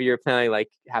better. Maybe you're playing like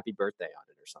Happy Birthday on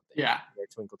it or something. Yeah. Or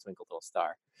Twinkle Twinkle Little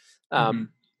Star. Mm-hmm.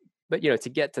 But to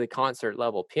get to the concert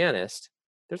level pianist,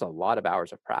 there's a lot of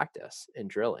hours of practice and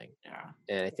drilling. Yeah.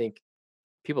 And I think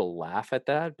people laugh at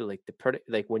that, but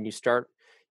like when you start,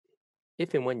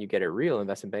 if and when you get a real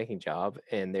investment banking job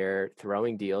and they're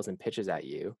throwing deals and pitches at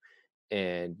you,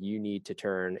 and you need to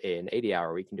turn an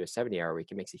 80-hour week into a 70-hour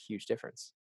week, it makes a huge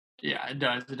difference. Yeah, it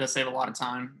does. It does save a lot of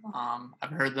time. I've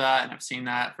heard that and I've seen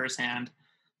that firsthand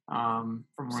from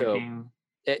working.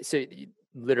 So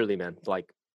literally, man,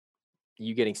 like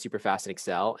you getting super fast in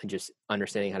Excel and just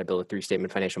understanding how to build a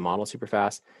 3-statement financial model super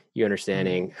fast. You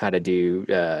understanding how to do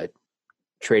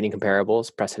trading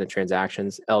comparables, precedent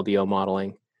transactions, LBO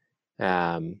modeling,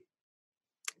 DCF.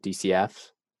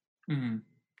 Mm-hmm.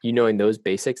 You knowing those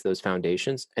basics, those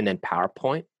foundations, and then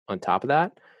PowerPoint on top of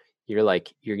that, you're going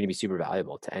to be super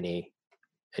valuable to any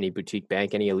boutique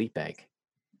bank, any elite bank.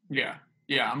 Yeah.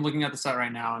 I'm looking at the site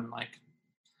right now and like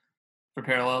for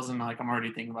parallels, and like I'm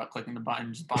already thinking about clicking the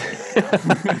button, just buying it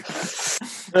right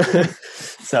now.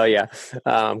 So yeah,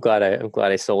 I'm glad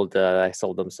I sold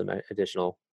them some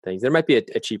additional things. There might be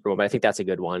a cheaper one, but I think that's a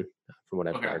good one from what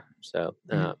I've heard. So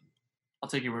I'll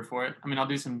take your word for it. I mean, I'll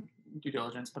do some due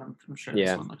diligence, but I'm sure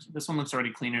this one looks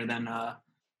already cleaner than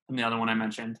the other one I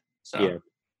mentioned. So yeah.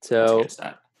 So that's a good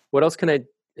stat. What else can I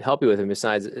help you with? And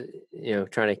besides,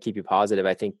 trying to keep you positive,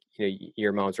 I think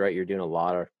your mom's right. You're doing a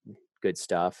lot of good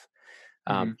stuff.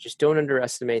 Just don't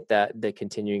underestimate the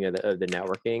continuing of the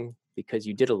networking, because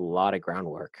you did a lot of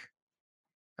groundwork.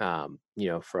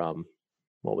 From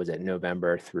what was it,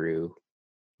 November through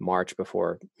March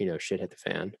before shit hit the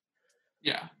fan.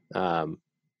 Yeah.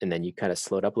 and then you kind of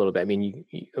slowed up a little bit. I mean,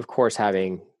 you of course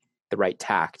having the right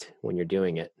tact when you're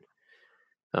doing it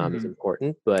is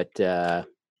important, but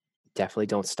definitely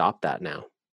don't stop that now.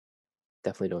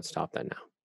 Definitely don't stop that now,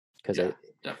 because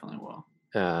definitely will.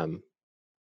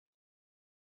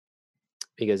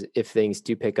 Because if things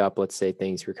do pick up, let's say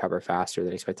things recover faster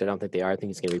than expected, I don't think they are. I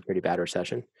think it's going to be a pretty bad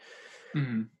recession.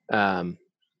 You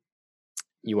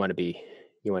want to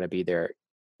be there,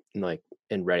 like,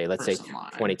 and ready. Let's say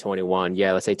 2021.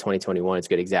 Yeah, let's say 2021 is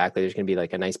good. Exactly. There's going to be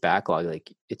like a nice backlog.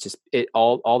 Like, it's just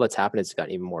all that's happened has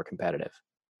gotten even more competitive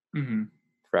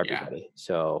for everybody.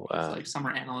 So like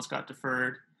summer analysts got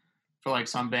deferred for like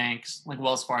some banks, like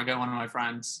Wells Fargo. One of my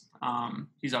friends,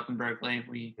 he's up in Berkeley.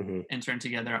 We interned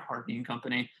together at Harvey and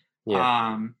Company.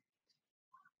 Yeah.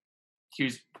 He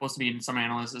was supposed to be a summer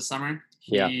analyst this summer.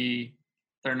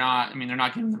 They're not giving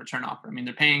the return offer. I mean,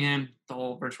 they're paying him the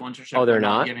whole virtual internship. Oh, they're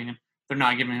not giving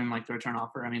him like the return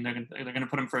offer. I mean, they're going to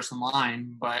put him first in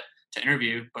line, but to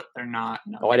interview, but they're not.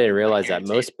 I didn't realize that.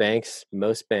 Most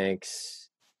banks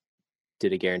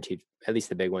did a guaranteed, at least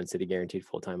the big ones did a guaranteed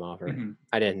full-time offer.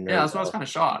 I didn't know. Yeah, that's why I was kind of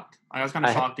shocked. I was kind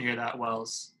of shocked to hear that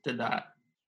Wells did that.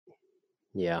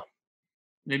 Yeah.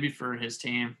 Maybe for his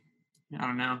team. I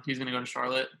don't know. He's going to go to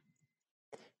Charlotte.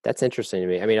 That's interesting to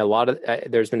me. I mean,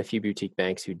 there's been a few boutique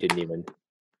banks who didn't even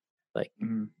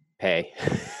pay.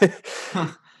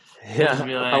 Yeah,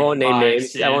 I won't name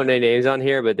names. I won't name names on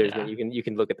here, but there's you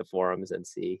can look at the forums and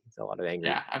see it's a lot of angry.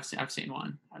 Yeah, I've seen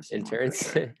one.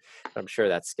 Interns. Sure. I'm sure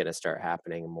that's going to start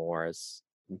happening more as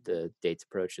the dates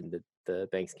approach and the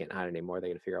banks can't hide anymore. They're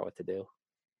going to figure out what to do.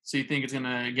 So you think it's going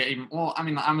to get even? Well, I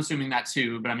mean, I'm assuming that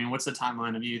too, but I mean, what's the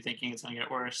timeline of you thinking it's going to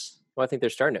get worse? Well, I think they're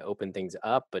starting to open things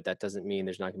up, but that doesn't mean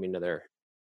there's not going to be another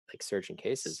surge in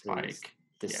cases. Spike.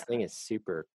 This thing is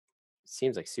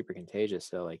seems like super contagious.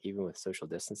 So like even with social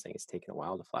distancing, it's taken a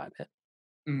while to flatten it.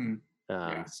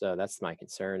 So that's my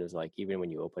concern is like, even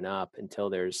when you open up until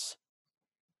there's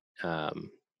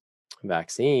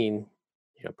vaccine,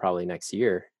 probably next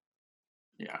year.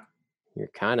 Yeah. You're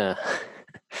kind of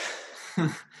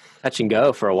touch and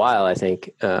go for a while, I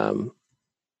think.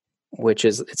 Which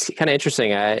is, it's kind of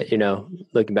interesting.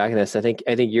 Looking back at this, I think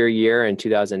your year in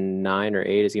 2009 or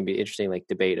 8 is going to be interesting, like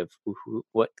debate of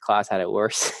what class had it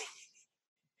worse.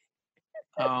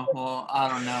 Oh, well, I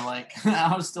don't know. Like,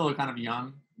 I was still kind of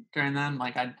young during then.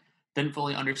 Like, I didn't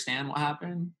fully understand what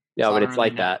happened. Yeah, so but it's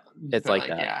like that. It's like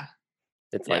that. Yeah.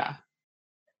 It's like,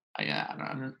 I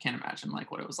can't imagine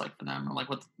like what it was like for them or like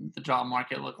what the job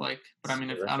market looked like. But I mean,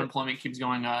 if unemployment keeps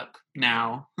going up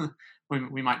now,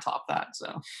 we might top that.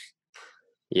 So.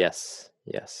 Yes,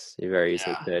 you very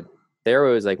easily could. There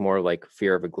was like more like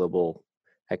fear of a global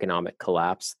economic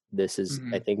collapse. This is,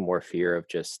 I think, more fear of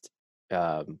just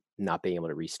not being able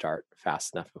to restart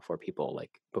fast enough before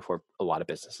a lot of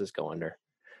businesses go under.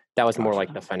 That was more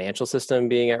like the financial system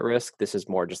being at risk. This is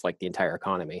more just like the entire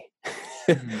economy,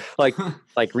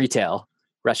 like retail,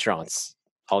 restaurants,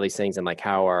 all these things, and like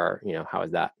how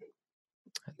is that?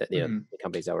 The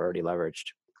companies that were already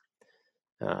leveraged.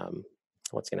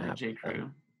 What's going to happen? J. Crew.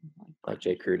 Like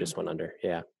J. Crew just went under.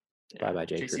 Yeah. Bye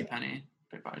J. Crew. JCPenney.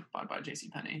 Bye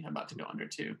JCPenney. About to go under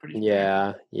too.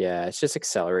 Yeah. It's just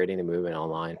accelerating the movement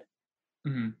online.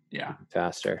 Yeah.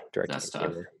 Faster. Direct to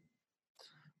consumer.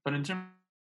 But in terms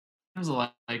of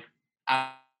like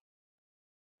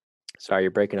sorry,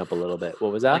 you're breaking up a little bit.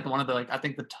 What was that? Like one of the I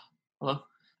think hello?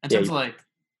 In terms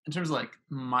of like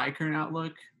my current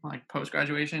outlook, like post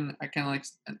graduation, I kind of like,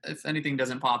 if anything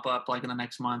doesn't pop up like in the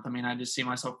next month, I mean, I just see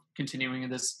myself continuing in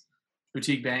this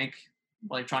boutique bank,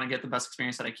 like trying to get the best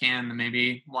experience that I can, and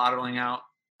maybe lateraling out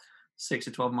 6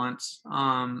 to 12 months.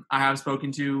 I have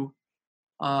spoken to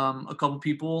a couple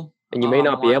people, and you may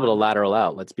not be able to lateral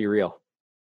out. Let's be real.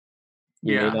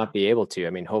 You may not be able to.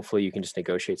 I mean, hopefully you can just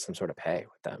negotiate some sort of pay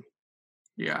with them.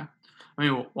 Yeah. I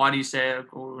mean, why do you say it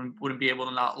wouldn't be able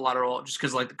to not lateral? Just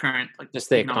because, like, the current, like, just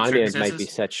the economy might be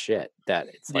such shit that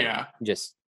it's like,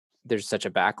 just there's such a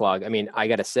backlog. I mean, I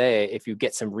gotta say, if you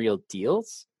get some real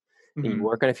deals, and you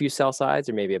work on a few sell sides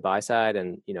or maybe a buy side,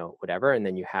 and whatever, and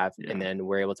then you have, and then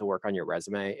we're able to work on your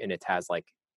resume, and it has like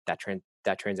that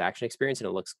transaction experience, and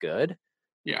it looks good.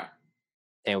 Yeah.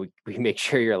 And we make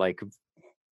sure you're like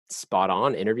spot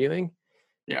on interviewing.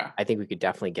 Yeah. I think we could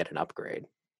definitely get an upgrade.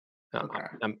 Okay.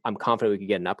 I'm confident we could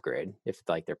get an upgrade if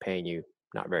like they're paying you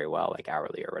not very well, like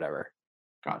hourly or whatever.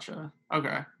 Gotcha.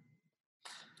 Okay.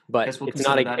 But it's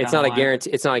not a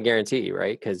guarantee. It's not a guarantee,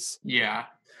 right? Because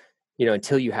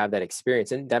until you have that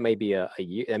experience, and that may be a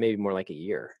year, that may be more like a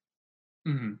year.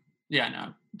 Mm-hmm. Yeah,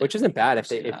 no. Which isn't bad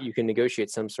if you can negotiate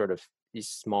some sort of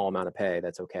small amount of pay.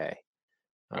 That's okay.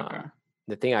 Okay.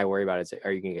 The thing I worry about is,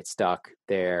 are you going to get stuck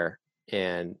there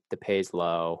and the pay's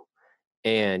low,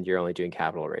 and you're only doing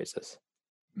capital raises.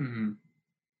 Mm-hmm.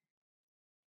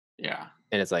 Yeah.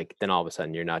 And it's like, then all of a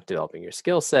sudden you're not developing your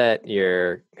skill set,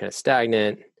 you're kind of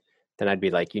stagnant. Then I'd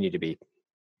be like, you need to be,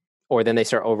 or then they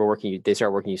start overworking you. They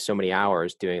start working you so many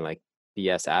hours doing like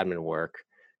BS admin work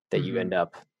that you end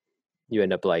up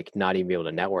like not even be able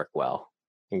to network well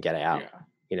and get out,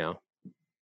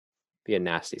 be a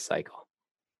nasty cycle.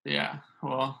 Yeah.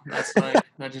 Well, that's like,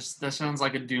 that sounds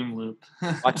like a doom loop.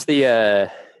 Watch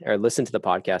or listen to the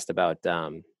podcast about,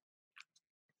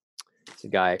 it's a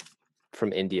guy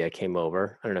from India came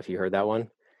over. I don't know if you heard that one.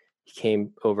 He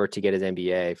came over to get his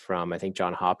MBA from, I think,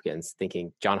 John Hopkins,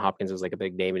 thinking John Hopkins was like a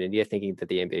big name in India, thinking that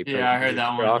the MBA. Yeah, I heard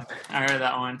that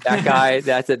one. That guy,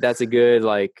 that's a good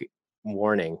like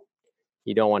warning.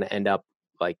 You don't want to end up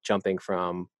like jumping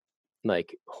from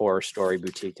like horror story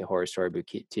boutique to horror story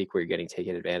boutique where you're getting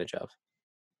taken advantage of.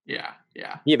 Yeah.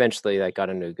 He eventually like got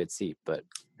into a good seat, but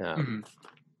doesn't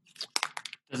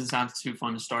sound too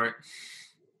fun to start.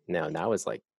 No, that was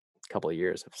like a couple of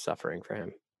years of suffering for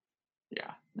him.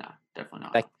 Yeah, no, definitely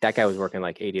not. That guy was working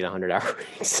like 80 to 100 hour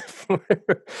weeks.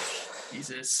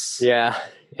 Jesus. Yeah,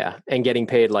 and getting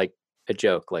paid like a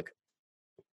joke, like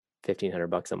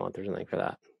 $1,500 a month or something for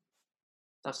that.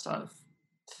 That's tough.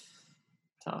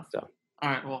 So, all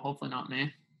right. Well, hopefully not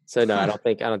me. So no, I don't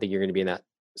think you're going to be in that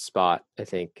spot. I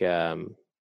think,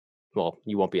 well,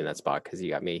 you won't be in that spot because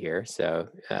you got me here. So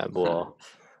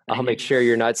I'll make sure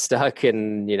you're not stuck,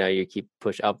 and you keep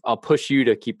push. I'll push you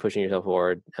to keep pushing yourself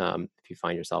forward. If you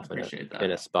find yourself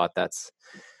in a spot that's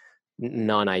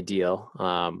non-ideal.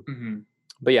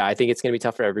 But yeah, I think it's going to be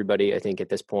tough for everybody. I think at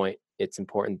this point, it's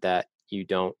important that you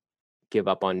don't give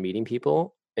up on meeting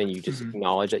people, and you just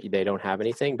acknowledge that they don't have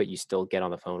anything, but you still get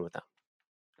on the phone with them.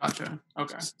 Gotcha.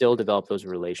 Okay. Still develop those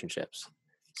relationships.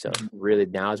 So really,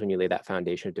 now is when you lay that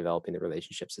foundation of developing the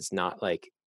relationships. It's not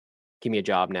like, give me a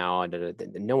job now.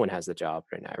 No one has the job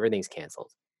right now. Everything's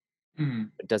canceled.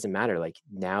 It doesn't matter. Like,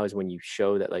 now is when you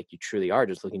show that like you truly are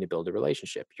just looking to build a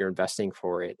relationship. You're investing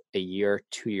for it a year,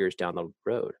 2 years down the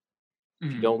road.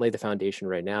 If you don't lay the foundation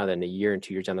right now, then a year and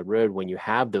 2 years down the road, when you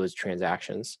have those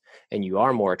transactions and you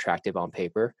are more attractive on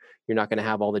paper, you're not going to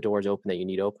have all the doors open that you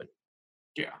need open.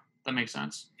 Yeah, that makes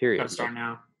sense. Period. Got to start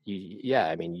now.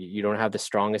 I mean, you don't have the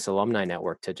strongest alumni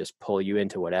network to just pull you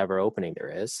into whatever opening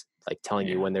there is, like telling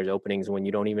you when there's openings when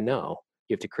you don't even know.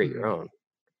 You have to create your own.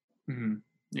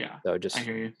 Yeah. So I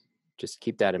hear you. Just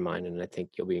keep that in mind, and I think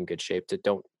you'll be in good shape.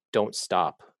 Don't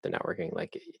stop the networking.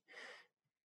 Like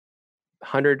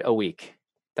 100 a week.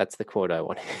 That's the quote I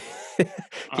want.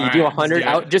 Can you do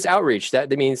 100 just outreach?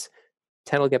 That means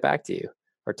 10 will get back to you,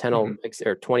 or 10 will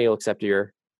or 20 will accept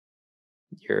your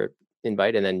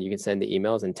invite, and then you can send the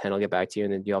emails, and 10 will get back to you,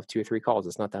 and then you'll have 2 or 3 calls.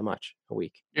 It's not that much a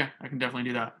week. Yeah, I can definitely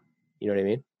do that. You know what I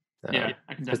mean? Yeah,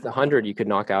 I can definitely. Because the 100 you could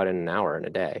knock out in an hour in a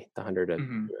day. The 100 or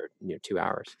 2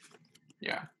 hours.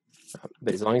 Yeah.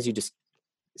 But as long as you just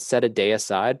set a day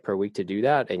aside per week to do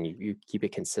that, and you keep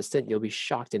it consistent, you'll be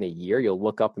shocked in a year. You'll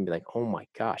look up and be like, oh my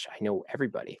gosh, I know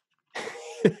everybody.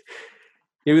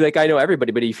 You'll be like, I know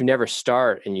everybody. But if you never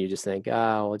start and you just think,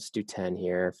 oh, let's do 10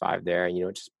 here, 5 there,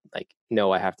 and just like,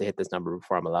 no, I have to hit this number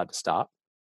before I'm allowed to stop.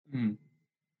 Because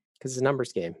it's a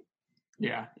numbers game.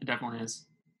 Yeah, it definitely is.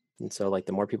 And so like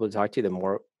the more people to talk to, the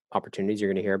more opportunities you're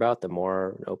going to hear about, the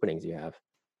more openings you have.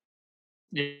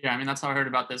 Yeah, I mean, that's how I heard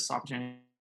about this opportunity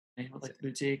with like the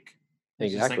boutique.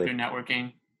 It's exactly. just like through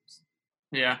networking.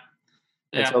 Yeah.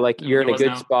 And so like you're in a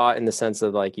good spot in the sense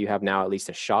of like you have now at least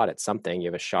a shot at something. You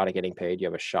have a shot at getting paid. You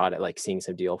have a shot at like seeing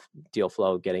some deal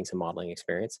flow, getting some modeling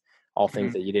experience. All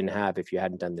things that you didn't have if you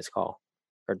hadn't done this call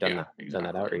or done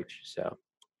that outreach. So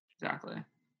exactly.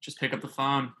 Just pick up the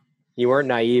phone. You weren't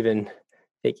naive in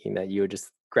thinking that you would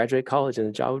just graduate college and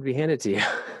the job would be handed to you.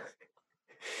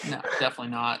 No,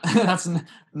 definitely not. That's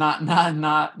not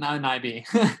an IB.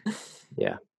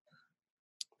 Yeah.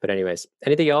 But anyways,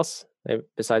 anything else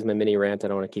besides my mini rant? I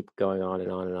don't want to keep going on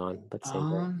and on and on. But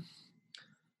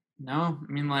no,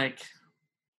 I mean, like,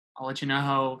 I'll let you know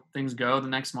how things go the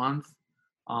next month,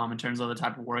 in terms of the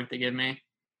type of work they give me.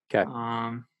 Okay.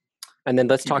 And then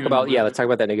let's talk about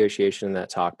that negotiation and that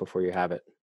talk before you have it.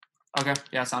 Okay.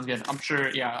 Yeah, sounds good. I'm sure.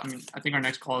 Yeah. I mean, I think our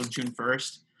next call is June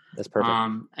 1st. That's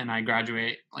perfect. And I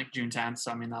graduate like June 10th.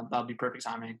 So, I mean, that'll be perfect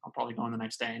timing. I'll probably go in the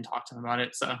next day and talk to them about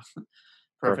it. So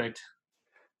perfect.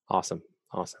 Awesome.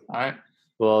 All right.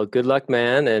 Well, good luck,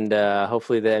 man. And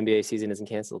hopefully the NBA season isn't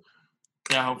canceled.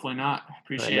 Yeah, hopefully not.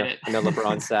 Appreciate it. I know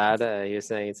LeBron's sad. He was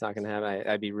saying it's not going to happen.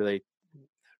 I'd be really,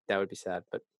 that would be sad.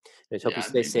 But I just hope you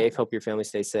stay safe. Hope your family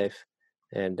stays safe.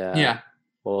 And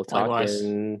we'll talk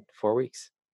in 4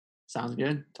 weeks. Sounds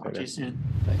good. Talk to you soon.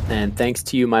 And thanks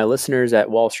to you, my listeners at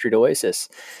Wall Street Oasis.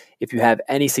 If you have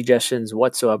any suggestions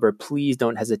whatsoever, please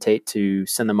don't hesitate to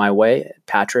send them my way,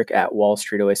 Patrick at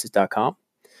wallstreetoasis.com.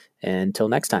 Until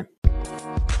next time.